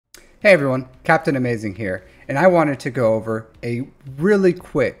Hey everyone, Captain Amazing here, and I wanted to go over a really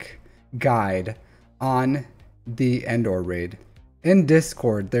quick guide on the Endor raid. In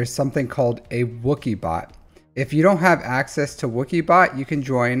Discord, there's something called a Wookiee bot. If you don't have access to Wookiee bot, you can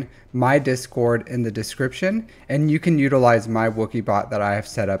join my Discord in the description, and you can utilize my Wookiee bot that I have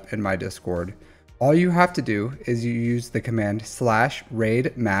set up in my Discord. All you have to do is you use the command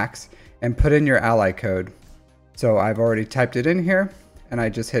 /raidmax and put in your ally code. So I've already typed it in here, and I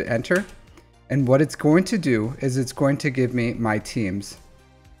just hit enter. And what it's going to do is it's going to give me my teams.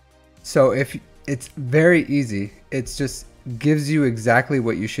 So if it's very easy, it just gives you exactly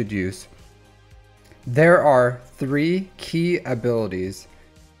what you should use. There are 3 key abilities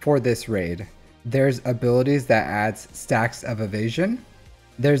for this raid. There's abilities that adds stacks of evasion.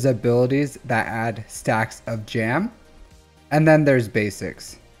 There's abilities that add stacks of jam. And then there's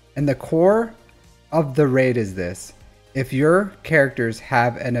basics. And the core of the raid is this. If your characters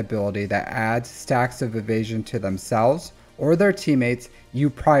have an ability that adds stacks of evasion to themselves or their teammates, you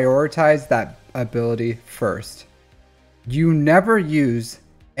prioritize that ability first. You never use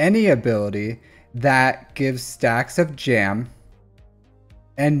any ability that gives stacks of jam,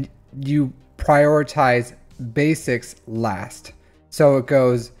 and you prioritize basics last. So it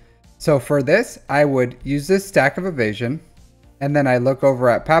goes, so for this, I would use this stack of evasion, and then I look over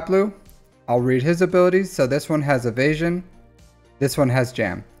at Paploo. I'll read his abilities. So this one has evasion, this one has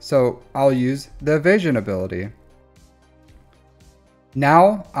jam. So I'll use the evasion ability.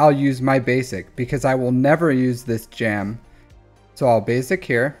 Now I'll use my basic because I will never use this jam. So I'll basic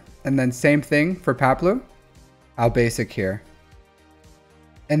here, and then same thing for Paploo. I'll basic here.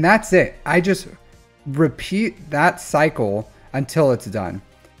 And that's it. I just repeat that cycle until it's done.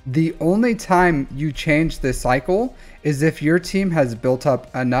 The only time you change this cycle is if your team has built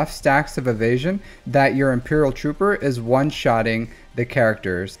up enough stacks of evasion that your Imperial Trooper is one-shotting the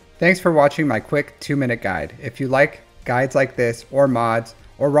characters. Thanks for watching my quick 2-minute guide. If you like guides like this or mods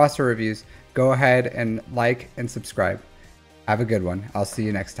or roster reviews, go ahead and like and subscribe. Have a good one. I'll see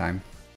you next time.